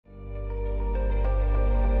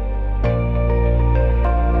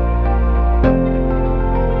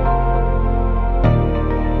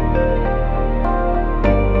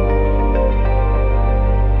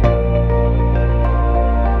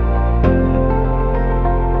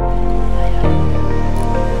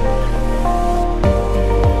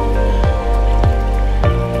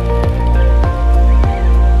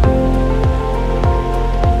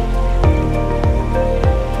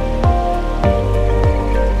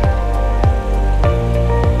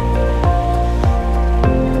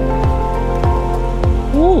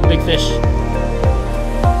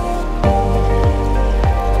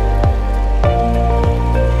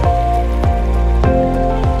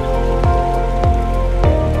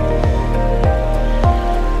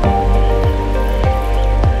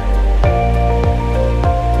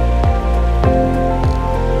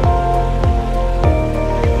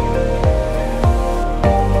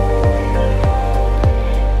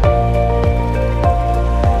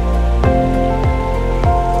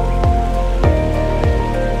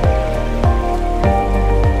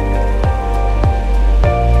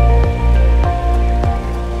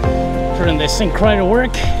St. Croix to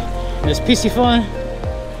work. This Piscifun.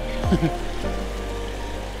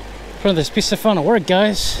 Putting this Piscifun to work,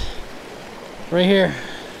 guys. Right here.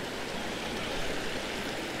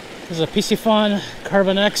 This is a Piscifun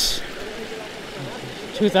Carbon X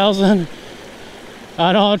 2000.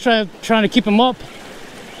 I know, I'm trying to keep him up.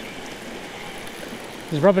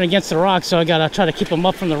 He's rubbing against the rocks, so I gotta try to keep him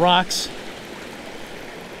up from the rocks.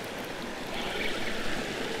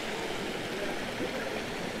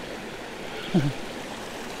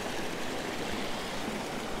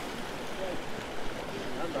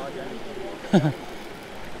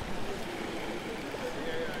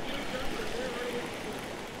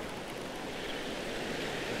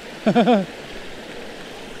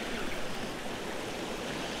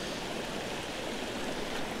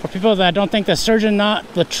 For people that don't think the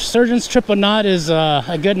surgeon's triple knot is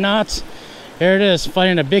a good knot, there it is,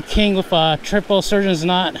 fighting a big king with a triple surgeon's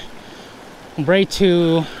knot, braid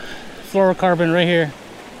to fluorocarbon right here.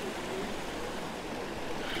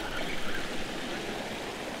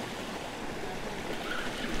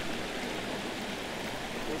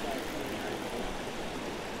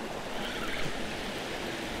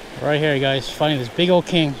 Right here, guys, fighting this big old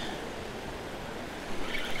king.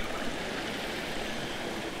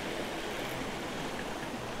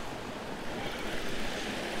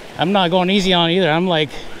 I'm not going easy on it either. I'm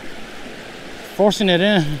like forcing it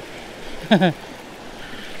in. Trying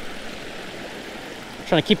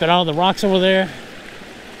to keep it out of the rocks over there.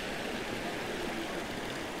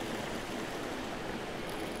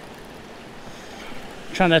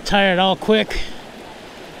 Trying to tire it all quick.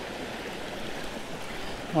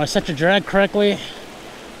 When I set your drag correctly.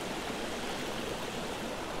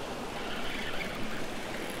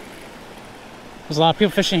 There's a lot of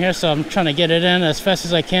people fishing here, so I'm trying to get it in as fast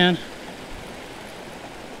as I can.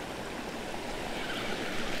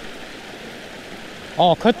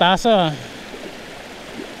 Oh, cut tasa.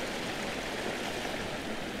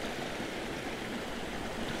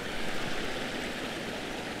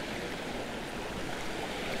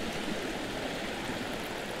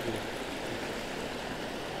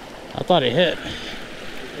 I thought it hit.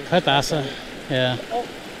 Cut tasa. Yeah.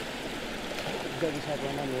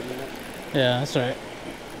 Yeah, that's right.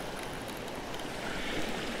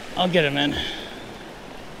 I'll get him in.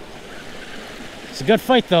 It's a good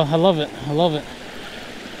fight though. I love it. I love it.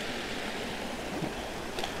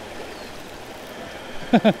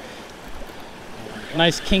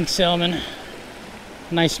 Nice king salmon.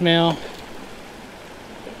 Nice male.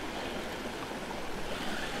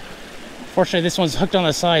 Fortunately, this one's hooked on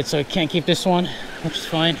the side, so I can't keep this one, which is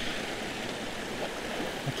fine.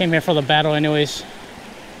 I came here for the battle anyways.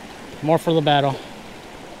 More for the battle.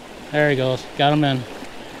 There he goes. Got him in.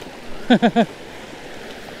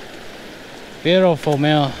 Beautiful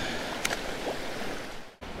male.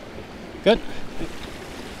 Good.